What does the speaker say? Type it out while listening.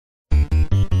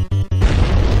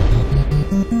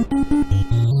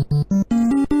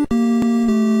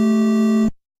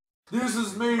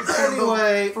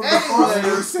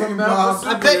same mob.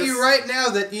 I bet you right now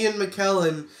that Ian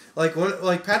McKellen,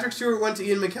 like Patrick Stewart went to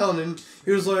Ian McKellen and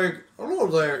he was like, "Hello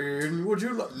there, Ian. Would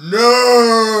you like?"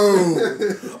 No,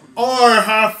 I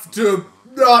have to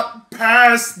not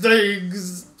pass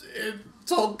things in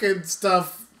Tolkien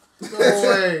stuff. No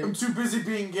way. I'm too busy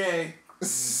being gay.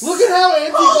 Look at how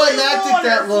anticlimactic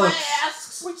that looks.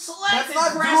 That's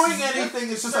not doing anything.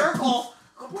 It's just circle.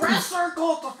 Press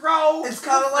circle to throw. It's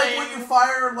kind of like when you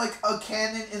fire like a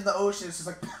cannon in the ocean. It's just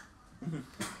like.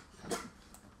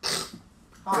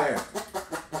 There.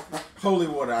 Holy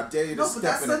water, I dare you to step in. No, but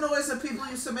that's the noise that people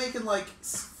used to make in like.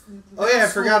 Oh yeah, I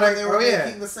forgot. They were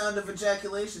making the sound of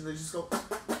ejaculation. They just go.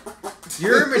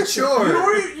 You're immature.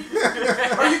 Are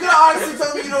you gonna honestly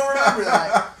tell me you don't remember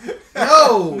that?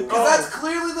 No. Because that's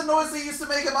clearly the noise they used to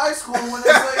make in high school when it's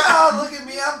like, oh, look at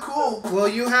me, I'm cool. Well,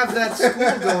 you have that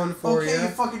school going for you. Okay, you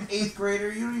fucking 8th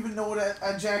grader. You don't even know what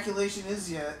ejaculation is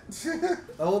yet.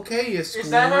 Okay, you school. Is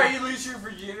that how you lose your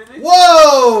virginity?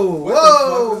 Whoa! What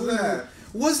Whoa! the fuck was that?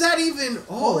 Was that even...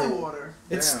 Oh. Holy water.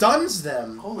 It stuns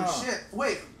them. Holy shit.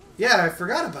 Wait. Yeah, I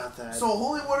forgot about that. So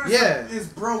holy water is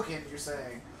broken, you're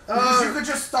saying? Because you could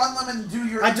just stun them and do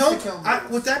your insta-kill move.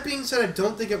 With that being said, I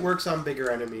don't think it works on bigger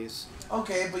enemies.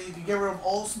 Okay, but you can get rid of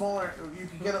all smaller... You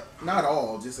can get... Not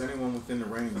all, just anyone within the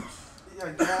range. Yeah,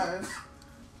 I guess.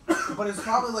 But it's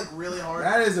probably, like, really hard.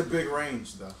 That is a big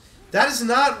range, though. That is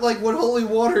not, like, what holy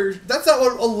water... That's not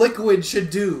what a liquid should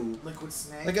do. Liquid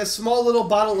snake? Like a small little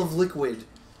bottle of liquid.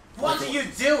 What are you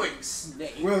doing,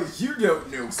 Snake? Well, you don't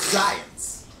know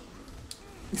science.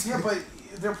 Yeah, but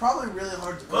they're probably really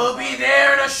hard to... We'll be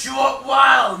there in a short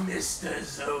while, Mr.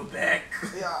 Zobek.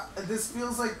 Yeah, this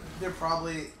feels like they're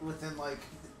probably within, like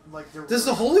they're... Does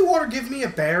the holy water give me a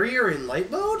barrier in light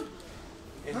mode?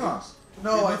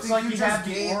 No, I think you just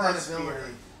gain that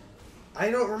ability.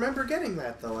 I don't remember getting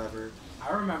that, though, ever.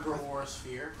 I remember Aura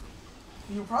Sphere.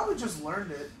 You probably just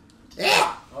learned it.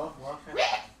 Yeah. Oh, okay.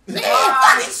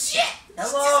 Fucking shit!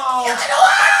 Hello!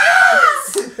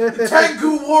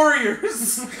 Tengu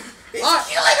warriors! He's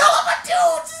killing all of my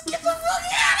dudes! Just get the fuck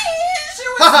out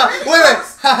of here!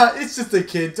 Wait! It's just a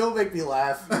kid. Don't make me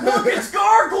laugh. Look, it's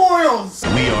gargoyles!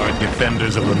 We are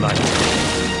defenders of the night.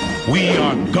 We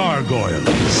are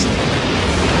gargoyles.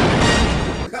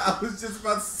 I was just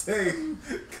about to say,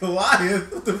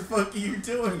 Goliath, what the fuck are you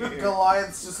doing here?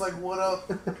 Goliath's just like, what up?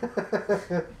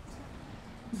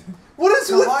 What is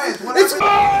Goliath? What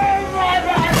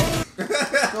happened?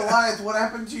 Goliath, what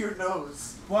happened to your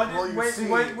nose? When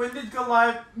did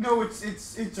Goliath? No, it's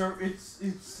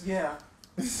yeah.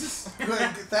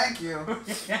 Good, thank you.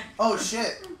 Oh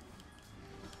shit.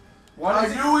 I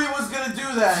knew he was gonna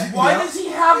do that. Why does he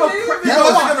have a... He was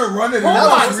gonna run it.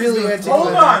 That was really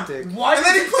anticlimactic. And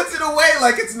then he puts it away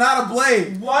like it's not a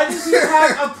blade. Why does he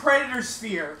have a predator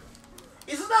sphere?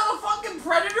 Isn't that a fucking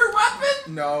predator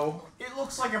weapon? No. It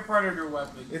looks like a predator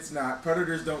weapon. It's not.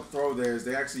 Predators don't throw theirs.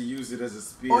 They actually use it as a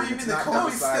spear. Oh, you mean the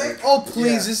Kobe stick? Oh,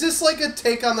 please. Yeah. Is this like a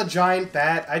take on the giant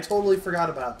bat? I totally forgot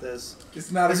about this.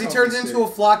 It's not. As he turns into a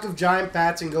flock of giant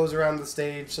bats and goes around the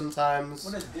stage sometimes.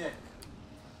 What a dick.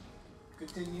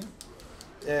 Continue.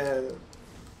 Yeah.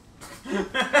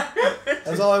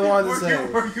 That's all I wanted to say.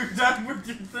 Were you done with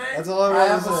your thing? That's all I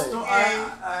wanted to say.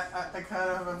 I kind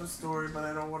of have a story, but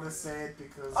I don't want to say it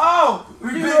because... Oh!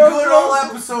 We've been good all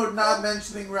episode not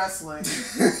mentioning wrestling.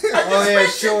 Oh yeah,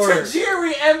 sure.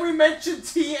 Tajiri and we mentioned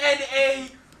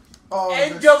TNA. Oh,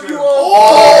 NWO.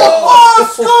 Oh,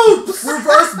 scoops!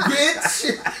 Reverse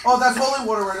bitch! Oh, that's holy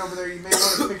water right over there. You may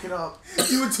want to pick it up.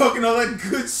 You were talking all that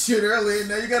good shit earlier,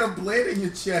 now you got a blade in your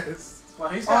chest. Well,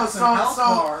 he's got some health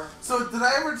bar. So did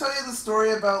I ever tell you the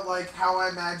story about like how I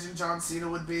imagined John Cena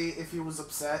would be if he was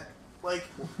upset? Like,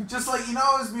 just like, you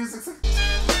know, his music's like,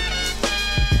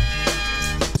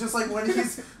 just like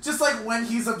when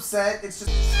he's upset, it's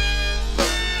just.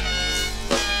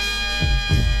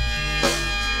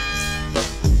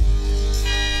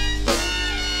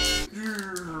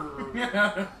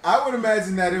 I would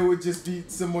imagine that it would just be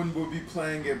someone would be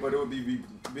playing it, but it would be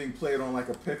being played on like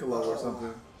a piccolo or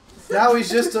something. Now he's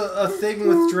just a thing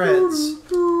with dreads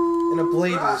and a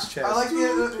blade in his chest. I like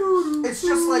the. It's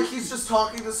just like he's just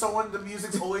talking to someone. The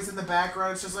music's always in the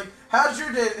background. It's just like, how'd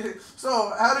your day?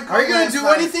 So how did? Are you gonna do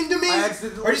anything to me? Are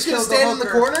you just gonna stand in the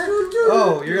corner?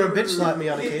 Oh, you're gonna bitch slap me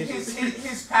on occasion.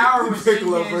 His power was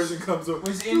piccolo version comes up.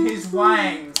 Was in his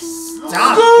wangs.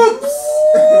 Stop!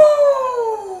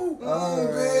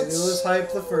 Alright, it was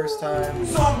hype the first time.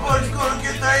 Somebody's gonna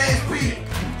get their ass beat.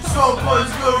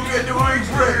 Somebody's gonna get the wings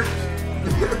ripped.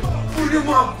 Put him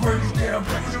up, break it down,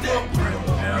 break it up, break it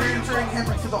down. You're entering him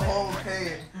into the Hall of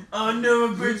Pain. I've never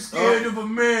been scared of a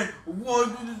man who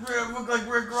walked with his hair look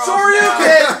like Rick Ross. Sorry, you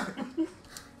kid!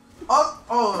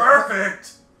 Oh.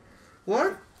 Perfect.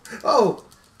 What? Oh.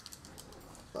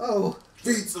 Oh.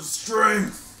 Feats of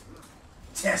strength.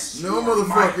 Test No, your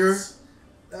motherfucker.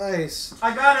 might. Nice.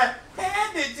 I gotta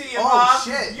hand it to you, Oh, Bob.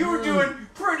 shit. You were doing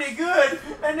pretty good,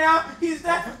 and now he's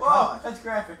dead. Whoa, that's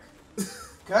graphic.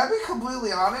 Can I be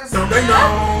completely honest? Ding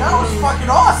That dong. was fucking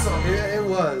awesome. Yeah, it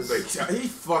was. He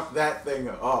fucked that thing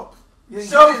up. Yeah,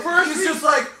 So he- first he's we- just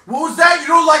like, what was that? You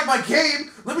don't like my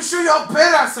game? Let me show you how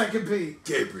badass I can be.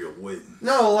 Gabriel wins.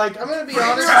 No, like, I'm gonna be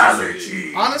honest.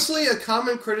 Fatality. Honestly, a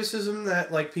common criticism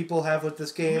that, like, people have with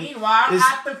this game Meanwhile, is-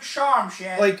 at the charm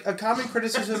shed. like a common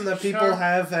criticism that people Sure.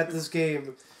 have at this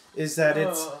game is that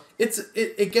Ugh.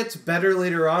 it gets better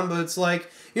later on, but it's like,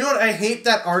 you know what, I hate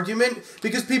that argument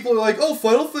because people are like, oh,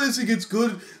 Final Fantasy gets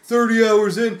good 30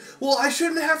 hours in. Well, I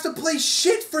shouldn't have to play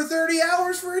shit for 30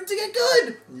 hours for it to get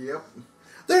good. Yep.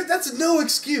 That's no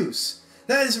excuse.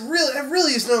 That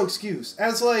really is no excuse.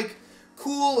 As like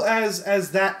cool as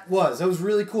that was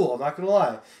really cool. I'm not gonna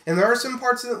lie. And there are some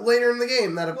parts of it later in the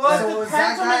game that. Well, So it was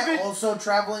that depends on guy if it- also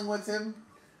traveling with him?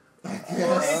 Well, it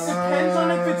depends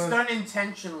on if it's done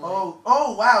intentionally.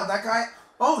 Oh wow, that guy.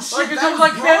 Oh shit, Like, if that it was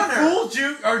like that Bronner. fooled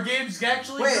you, our game's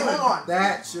actually Wait, good. hold on.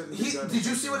 That shouldn't be He, done. did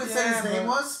you see what it said his Yeah, name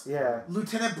bro. was? Yeah,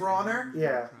 Lieutenant Bronner?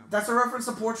 yeah, That's a reference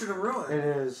to Portrait of Ruin. it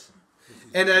is.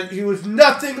 And he was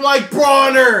nothing like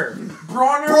Bronner.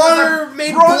 Bronner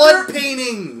made blood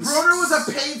paintings. Bronner was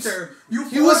a painter.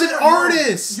 He was an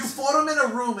artist. You fought him in a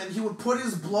room, and he would put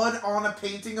his blood on a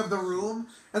painting of the room,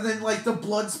 and then like the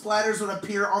blood splatters would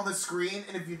appear on the screen,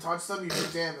 and if you touch them, you do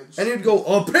damage. And he'd go,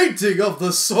 a painting of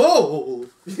the soul.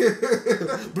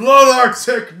 Blood art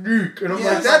technique. And I'm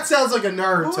Yeah, like, that sounds like a Who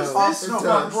Naruto. is this? No,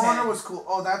 does. Bronner was cool.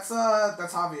 Oh, that's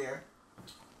Javier.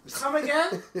 Come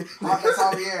again? That's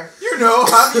Javier. You know,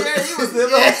 Javier, he was there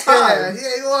the whole time.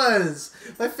 Yeah, he was.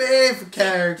 My favorite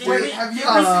character. Did Wait, we, have you did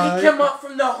ever we sneak him up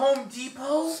from the Home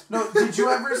Depot? No, did you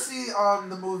ever see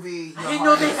the movie? I didn't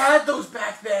know they had those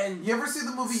back then. You ever see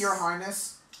the movie Your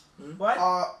Highness? What?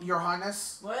 Your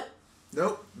Highness. What?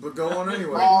 Nope, but go on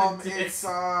anyway. It's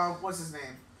what's his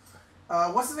name?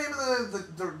 What's the name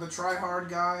of the try hard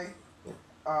guy?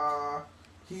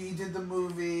 He did the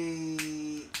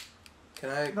movie. Can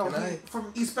I?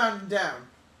 From Eastbound and Down.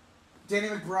 Danny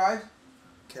McBride.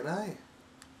 Can I?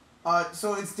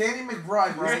 So it's Danny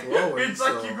McBride, right? It's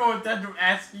like you're going down to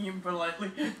asking him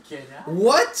politely. Can I?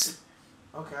 What?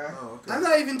 Okay. Oh, okay. I'm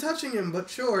not even touching him, but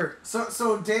sure.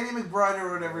 So Danny McBride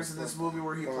or whatever is in this movie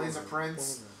where he plays a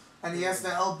prince, and he has to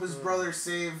help his brother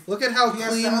save. Look at how He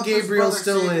has to clean help his Gabriel brother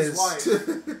still save his is.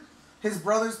 wife. His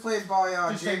brother's played by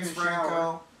Just James taking a shower.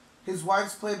 Franco. His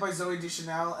wife's played by Zoe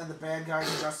Deschanel, and the bad guy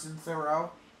is Justin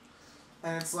Theroux.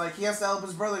 And it's like he has to help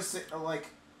his brother.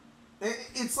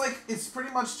 It's pretty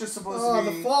much just supposed Oh,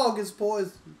 to be. the fog is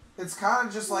poison. It's kind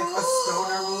of just like a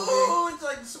stoner movie. Oh, it's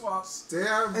like swamp. Stay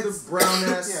out of the It's- brown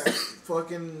ass yeah.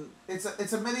 fucking.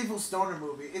 It's a medieval stoner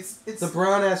movie. It's The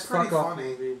brown ass pretty fuck off funny.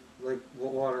 movie. Like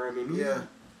water, I mean. Yeah.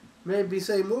 Maybe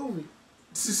say movie.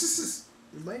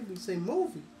 Maybe say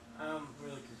movie. I'm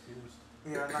really confused.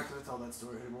 Yeah, I'm not gonna tell that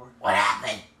story anymore. What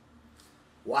happened?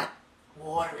 What?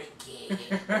 Watering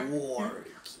can. Water.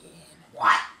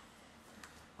 What?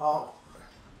 Oh,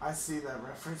 I see that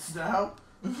reference now.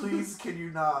 Please, can you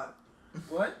not?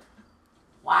 What?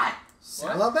 What?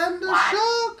 Salamander What?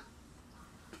 shark.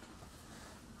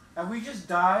 Have we just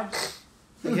died?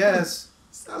 Yes.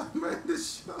 Salamander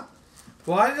shot.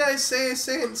 Why did I say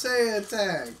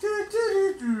attack?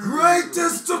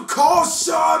 Greatest of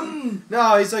caution!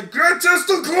 No, he's like greatest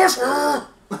of caution.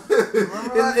 in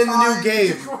the new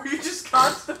game. Were you just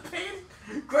constipated?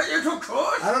 Great little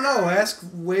course? I don't know. Ask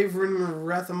Wyvern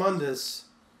Rathamundus.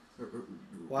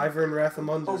 Wyvern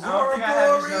Rathamundus. I don't think I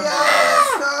have his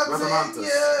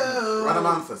number.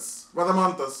 Radamanthus.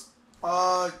 Radamanthus.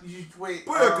 You wait.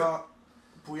 Buyaka.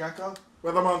 Buyaka?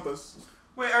 Radamanthus.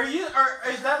 Wait,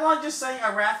 is that line just saying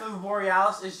a Wrath of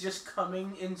Borealis is just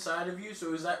coming inside of you?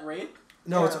 So is that rape?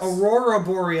 No, Yes. it's Aurora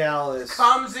Borealis.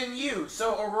 Comes in you.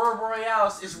 So Aurora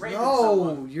Borealis is raping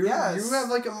someone. No, you have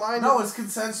like a mind. No, it's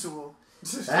consensual.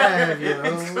 Have you?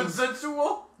 It's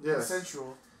consensual? Yes.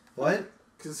 Consensual. What?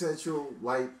 Consensual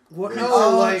light. What? bitch.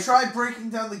 No, like. Try breaking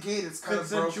down the gate. It's kind of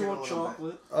broken a Consensual little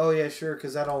chocolate. Oh yeah, sure,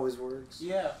 because that always works.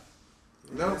 Yeah.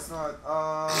 bit. No. It's not.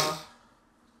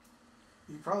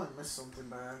 You probably missed something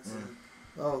by accident.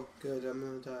 Oh, good. I'm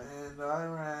gonna die. And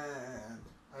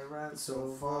I ran so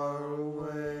far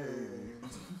away.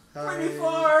 Pretty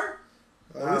far.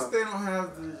 At least they don't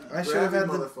have the I should have had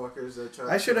the- motherfuckers that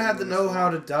try. I should have had the to know-how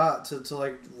to dot to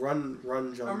like run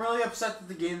I'm jump. really upset that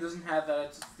the game doesn't have that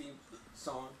as a theme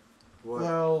song. What?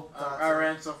 Well, I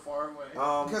ran so far away.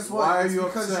 Guess what? Why are It's you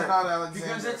because upset? you're not Alexander.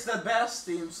 Because it's the best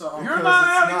theme song. You're You're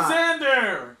not it's not.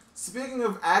 Alexander! Speaking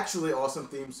of actually awesome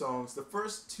theme songs, the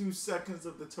first 2 seconds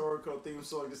of the Toriko theme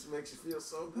song just makes you feel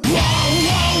so good. No,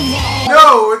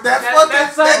 That's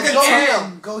that like the guitar,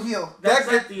 end. Go heal. That's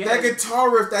at the that end. guitar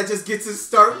riff that just gets it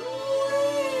started.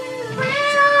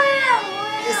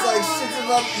 It's like shit's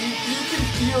about you can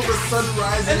feel the sun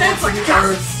rising And then it's onto like, the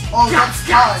earth. Oh, that's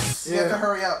guys. You have Yeah. to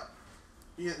hurry up.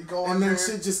 You go And under. then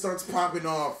shit just starts popping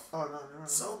off. Oh no.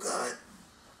 So good.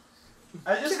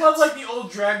 I just love like the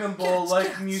old Dragon Ball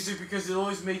music because it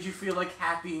always made you feel like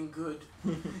happy and good.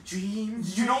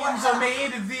 Dreams, You know what? dreams are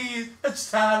made of these. It's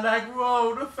time I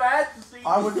grow to fantasy.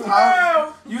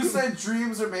 You said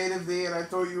dreams are made of thee, and I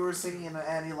thought you were singing an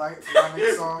Annie Lennox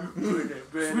song.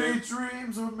 Sweet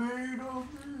dreams are made of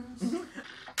this.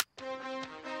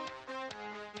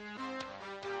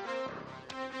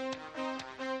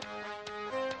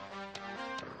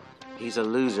 He's a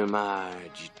loser,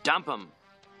 Marge. Dump him.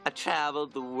 I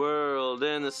traveled the world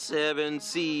in the 7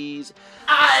 seas.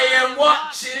 I am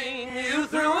watching you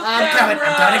through a I'm coming to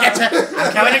get you.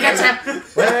 I'm coming to get you.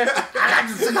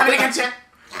 I'm coming to get you.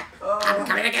 I'm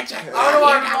coming to get you. I don't know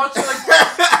why I'm watching like.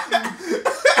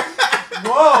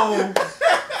 Whoa!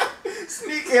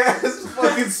 Sneak ass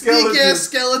fucking skeleton. Sneak ass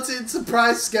skeleton,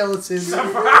 surprise skeleton.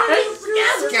 Surprise!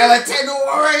 Skeleton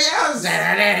warriors.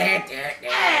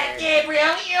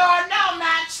 Gabriel, you're